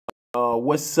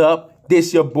What's up?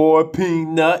 This your boy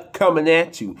Peanut coming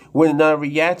at you with another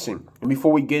reaction. And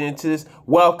before we get into this,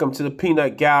 welcome to the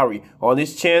Peanut Gallery. On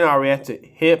this channel, I react to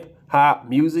hip hop,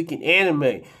 music, and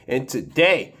anime. And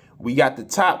today, we got the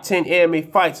top 10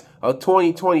 anime fights of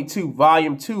 2022,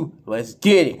 Volume 2. Let's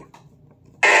get it. Okay,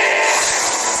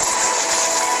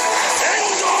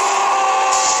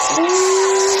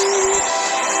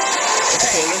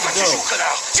 let's go.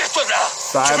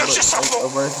 Cyber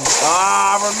versus...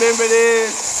 I remember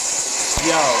this.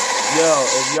 Yo,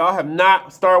 if y'all have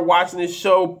not started watching this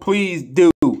show, please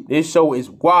do. This show is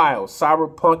wild.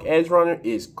 Cyberpunk Edge Runner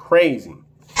is crazy.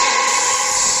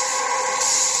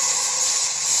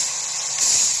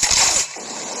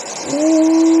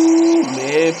 Ooh,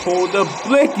 man, pull the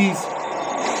blickies.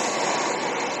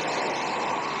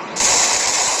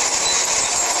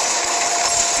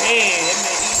 Man, that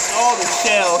man eating all the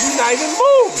shells. He's not even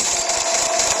moving.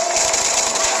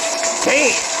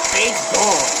 Damn, face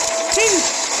gone. Jeez.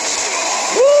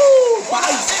 Woo,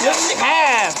 body split in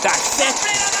half.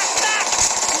 Dissected.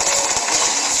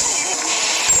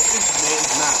 This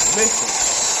man's not missing.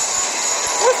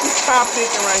 What's this cop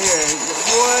thinking right here?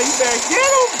 Boy, you better get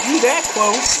him. You that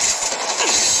close.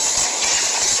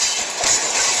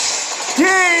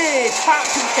 Yeah, cop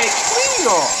can take clean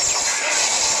off.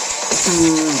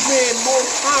 Man, more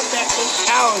combat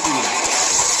fatality.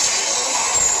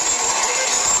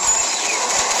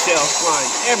 Shells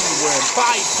flying everywhere,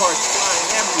 body parts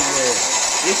flying everywhere.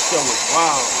 This show is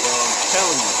wild, yo, I'm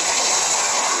telling you.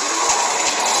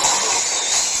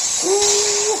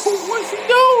 Ooh, what's he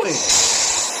doing?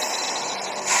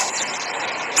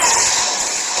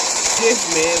 This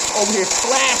man's over here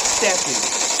flash stepping.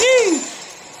 Jeez.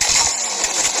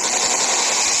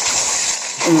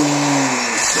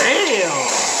 Damn!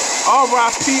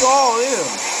 R.I.P. all of them.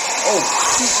 Oh,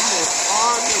 shoot, I'm in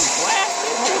arm and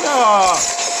blasting. Hold up.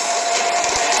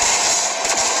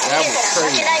 That was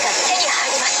crazy.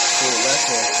 Cool, that's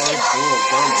the first duel of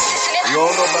Gundam. We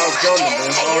all know about Gundam,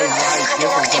 but it's always like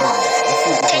different Gundams. Let's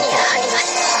see what this is talking about.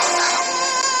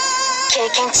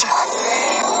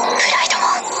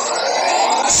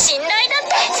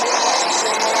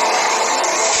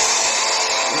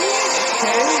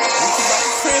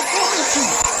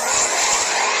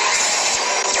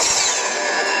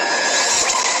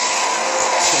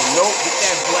 Nope, get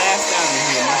that blast out of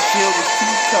here. My shield was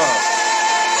too tough.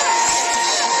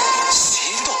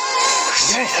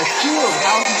 Yes, a shield.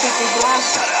 How did you get the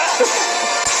blast out?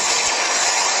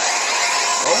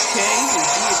 Okay, you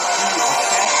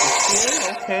attack the shield.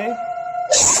 Okay.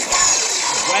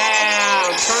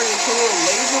 Wow, turn into a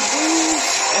laser beam?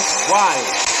 That's wild.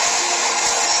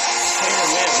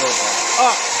 Tearing that robot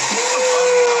up.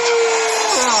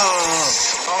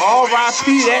 R.I.P.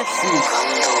 that suit.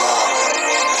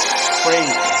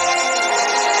 Crazy.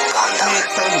 Man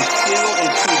turned his shield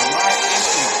into light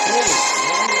action bullets,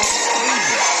 man.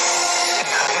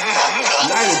 That's crazy.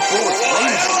 Not even bullets,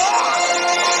 laser.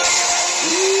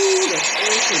 Ooh, that's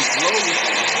ancient blows.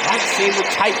 Lightsaber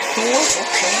type sword?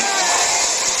 Okay.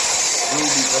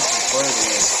 Ruby versus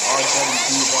Birdland.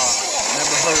 RWBY.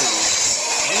 Never heard of it.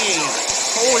 Man,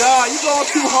 hold on. You going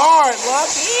too hard,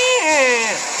 love.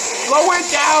 Man. Slow it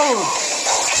down.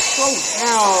 Slow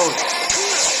down.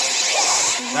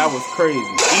 That was crazy.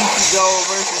 Ichigo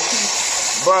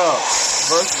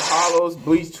versus Hollows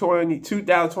Bleach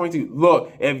 2022.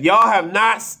 Look, if y'all have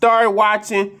not started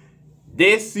watching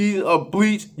this season of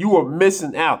Bleach, you are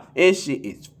missing out. This shit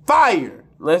is fire.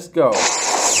 Let's go.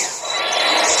 Let's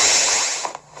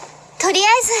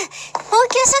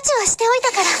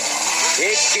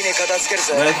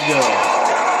go.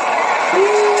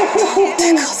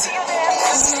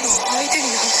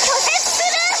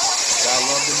 I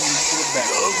love the music to the back.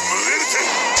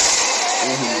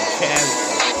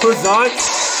 Present.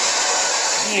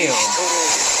 Damn.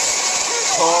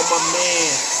 Call my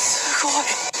man.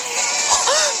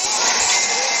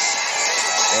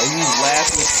 Oh, you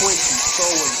laughing at Quincy,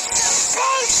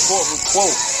 quote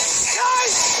unquote.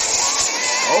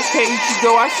 Okay,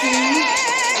 Ichigo, I see you.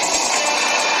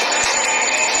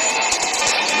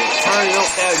 Turning up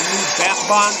that new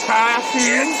Batman car, I see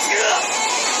you.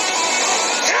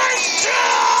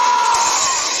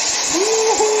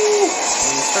 Woohoo!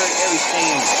 And you turn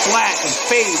everything black and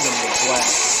fade them to black.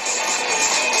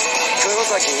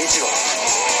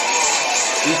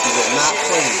 Ichigo not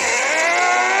playing.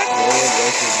 Man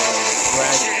versus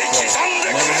Dragon Quest.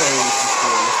 Never heard of this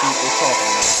before. Let's see what they're talking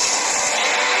about.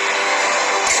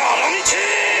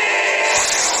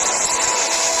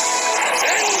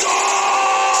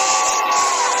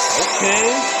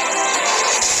 Okay.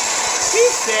 He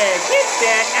said, get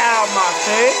that out of my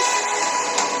face.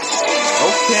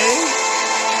 Okay.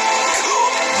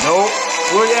 Nope.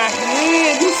 With that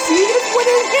hand, you see this with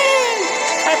his hand?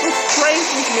 What type of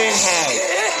strength this man has?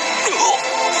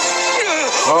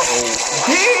 Uh-oh.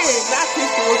 Damn, knocked his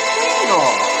little chain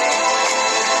off.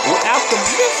 Without the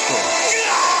pistol.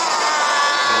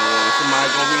 And somebody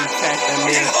gonna re-attack that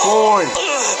man's horn.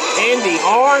 And the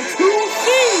arm too.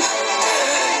 See?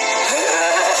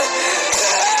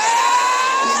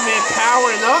 This man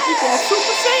powering up. He's going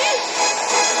Super Saiyan?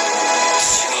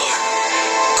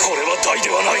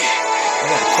 I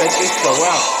gotta check this show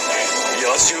out.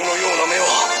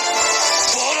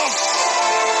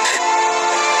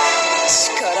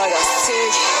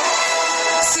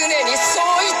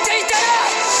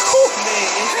 Man,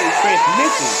 instant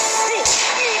transmission.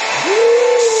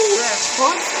 Woo, that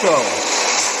punch though.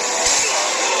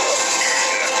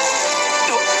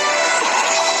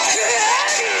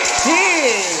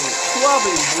 Damn,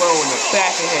 clubbing blow in the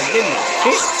back of the head, didn't it?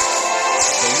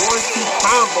 The 1-2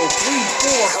 combo, 3,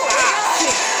 4, 5,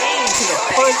 6, aim to the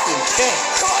punch and check.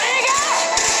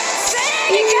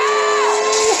 He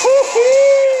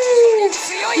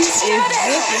is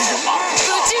ripping the ball.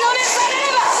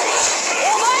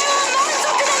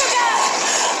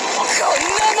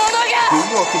 Do you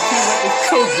want to continue like this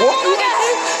kid walking like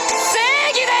this?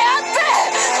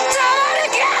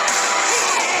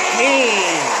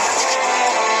 Man.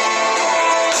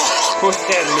 Push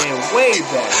that man way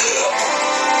back.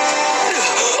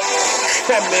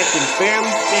 That man can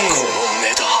barely stand.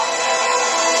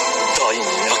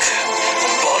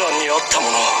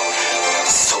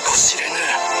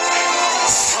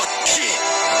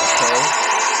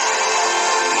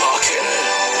 Okay.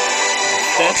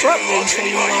 Step up, man. Say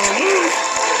you want to lose.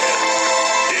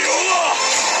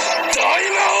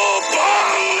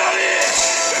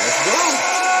 Let's go.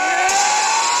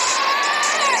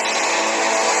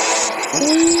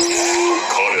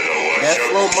 That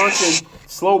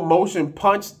slow motion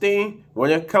punch thing, when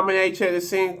they're coming at each other at the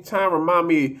same time, remind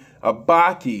me of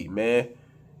Baki, man.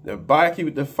 The Baki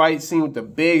with the fight scene with the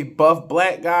big buff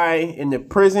black guy in the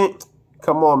prison.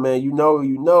 Come on, man. You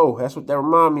know. That's what that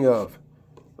remind me of.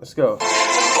 Let's go. Let's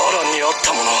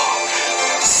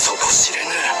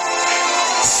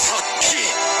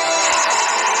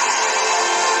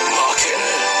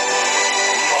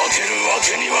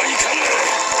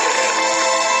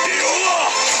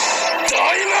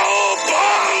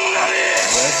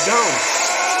go.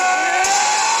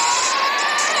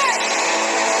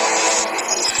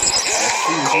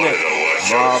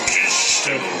 Mob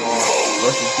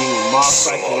versus Demon. Mob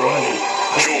Psycho 100.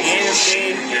 The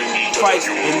anime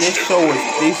fights in this show is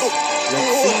this. The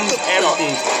scenes,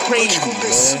 everything is crazy, man.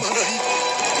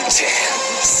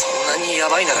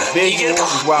 Visuals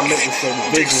is why I meant to say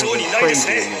the visuals is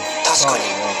crazy in this. Sorry,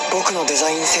 man.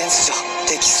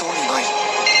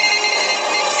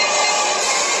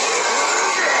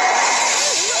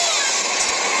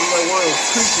 Like one of those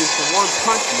creatures for one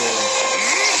punch, man.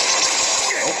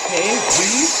 Okay,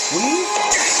 breathe.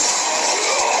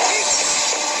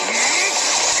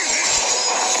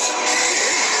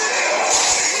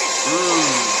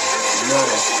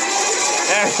 Nice.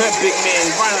 That big man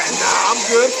is right like, nah, I'm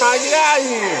good, trying to get out of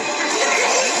here.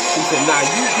 He said, nah,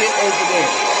 you get over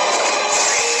there.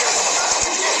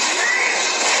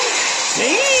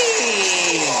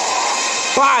 Damn!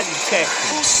 Body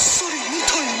technique.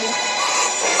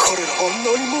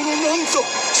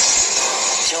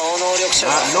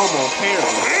 Not normal,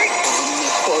 apparently.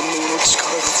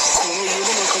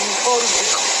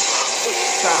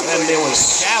 Shot that man with a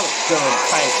scallop gun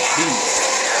type beat.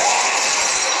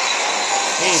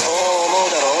 Damn.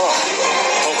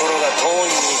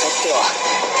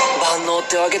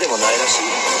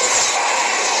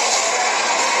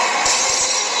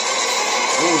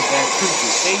 What was that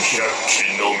creature thinking?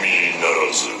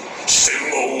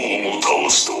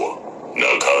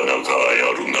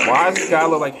 Why does this guy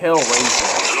look like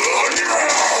Hellraiser?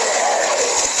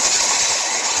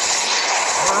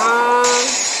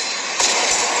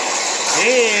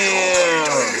 Damn.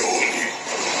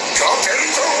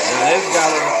 Now this guy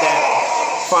look like that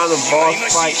final boss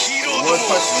fight. One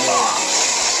punch man.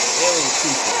 Alien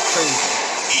creature.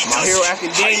 Crazy. My Hero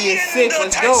Academia 6.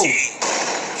 Let's go.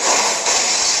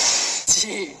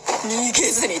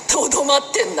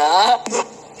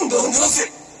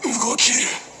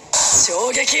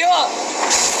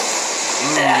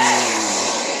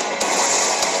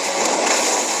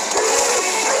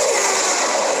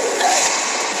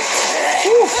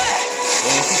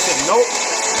 And she said, nope,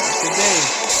 not today.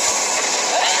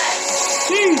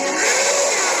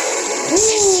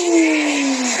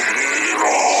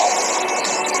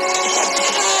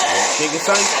 Think of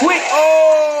something quick.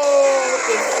 Oh,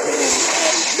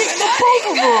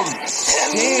 of them.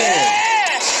 Damn.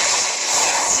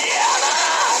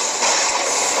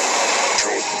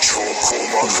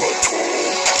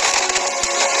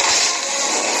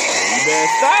 You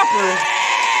better stop her.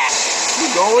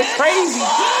 She's going crazy.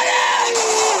 Damn.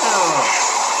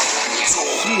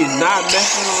 She is not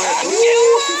messing around.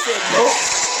 Ooh, she said no.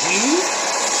 Damn.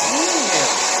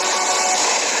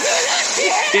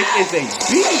 It is a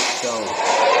beast, though.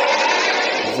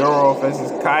 Zoro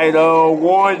versus Kaido,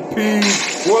 One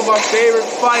Piece, one of my favorite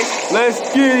fights. Let's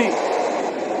get it.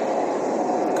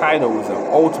 Kaido was an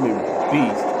ultimate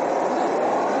beast.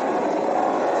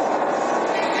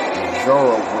 And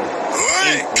Zoro went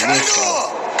eight for this fight.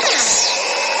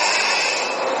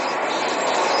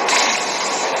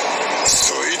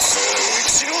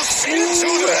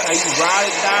 How you ride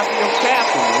and die for your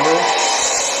captain, man.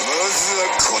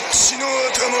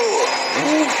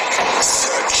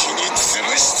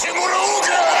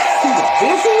 See the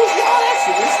visuals, y'all? That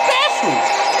shit is special.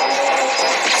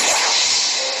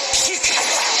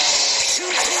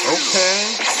 Okay.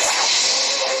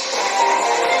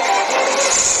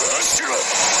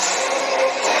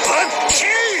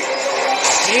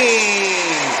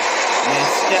 Dang. Man,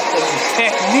 stepped up his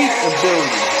technique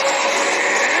ability.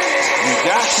 You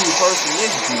got to first in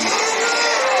this dude.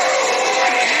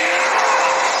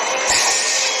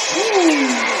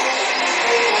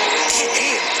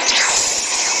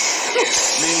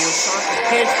 Man, with Sonic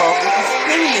Hedgehog with the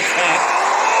spinning attack.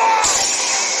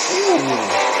 Ooh.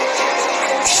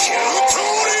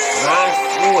 Nice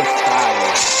sword style.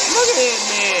 Look at that,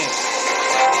 man.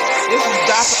 This is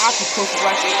Dr. Octopus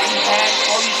right there. He had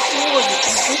all these swords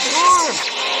in his arms.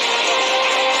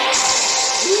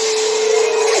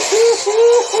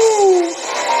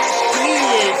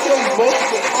 Yeah, so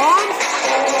multiple arms.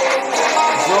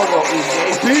 Zoro is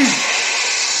a beast.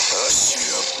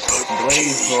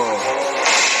 Blaze Zoro.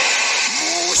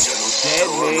 Dead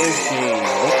man's game.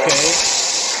 Okay.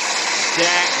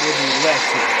 That was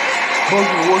electric.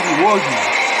 Boogie woogie woogie.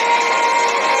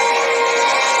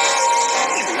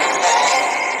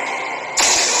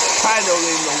 Kaido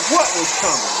didn't know what was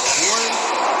coming.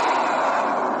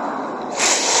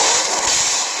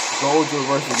 Gojo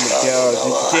versus Miguel. The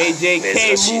JJK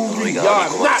movie. Y'all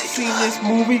have not seen this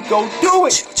movie. Go do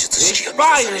it. It's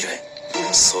fire.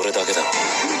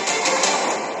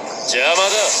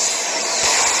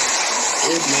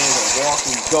 This man's a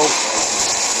walking goat right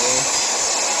here, man.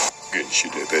 原子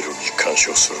レベルに干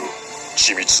渉する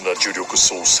緻密な重力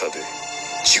操作で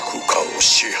時空間を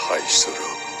支配する。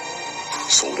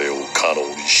それを可能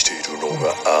にしているの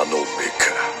があの目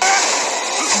か。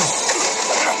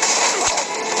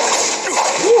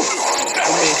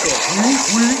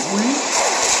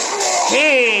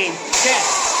Game,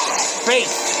 chest,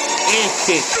 face, and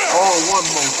kick all in one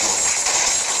motion.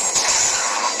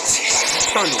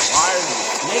 Turn the wires and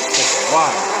snakes at the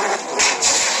wire.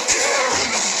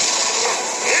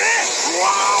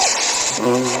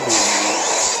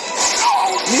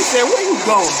 He said, where you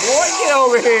going, boy? Get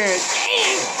over here.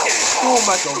 Damn.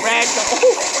 Like a rag.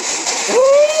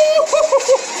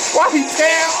 Why he tear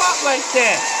him up like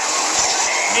that?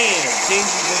 Damn, Dingy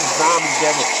and Zombie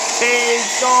Devil.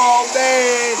 Chainsaw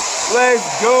Man. Let's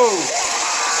go.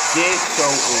 This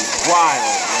show is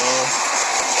wild, man.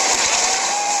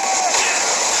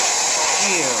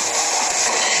 Damn.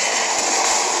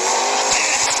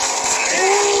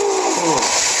 Ooh.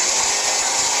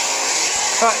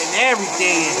 Cutting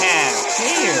everything in half.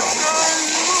 Damn.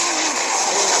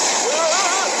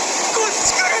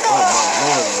 Oh my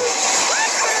lord.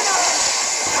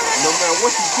 No matter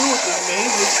what you do with this man,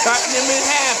 he's just cutting him in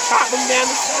half, chopping him down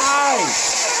the side.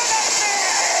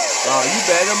 Oh, you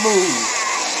better move.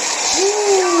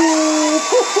 Ooh.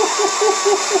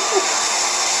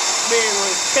 Man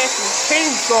was Texas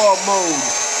chainsaw mode.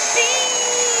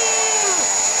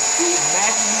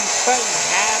 Imagine you cutting in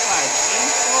half by a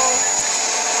chainsaw?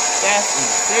 That's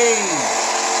insane.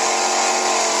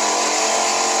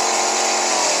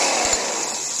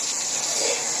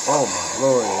 Oh my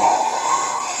lord.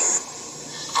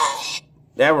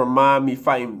 That remind me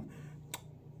fighting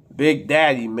Big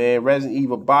Daddy, man. Resident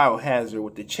Evil Biohazard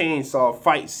with the chainsaw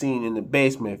fight scene in the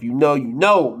basement. If you know, you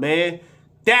know, man.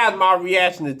 That's my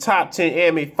reaction to top 10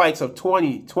 anime fights of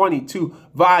 2022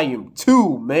 Volume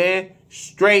 2, man.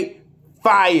 Straight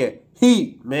fire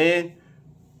heat, man.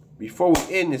 Before we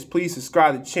end this, please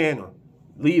subscribe to the channel.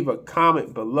 Leave a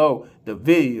comment below the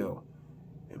video.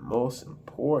 And most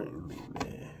importantly,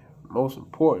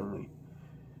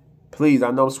 please,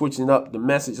 I know I'm switching up the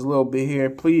message a little bit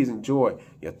here. Please enjoy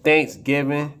your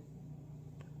Thanksgiving.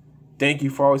 Thank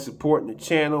you for always supporting the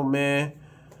channel, man.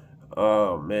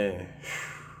 Oh, man.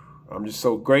 I'm just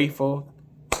so grateful.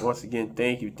 Once again,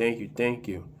 thank you, thank you, thank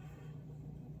you.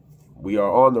 We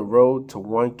are on the road to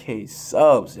 1K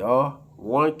subs, y'all.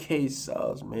 1K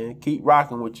subs, man. Keep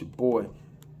rocking with your boy.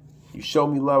 You show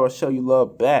me love, I show you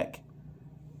love back.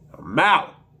 I'm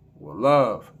out with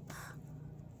love.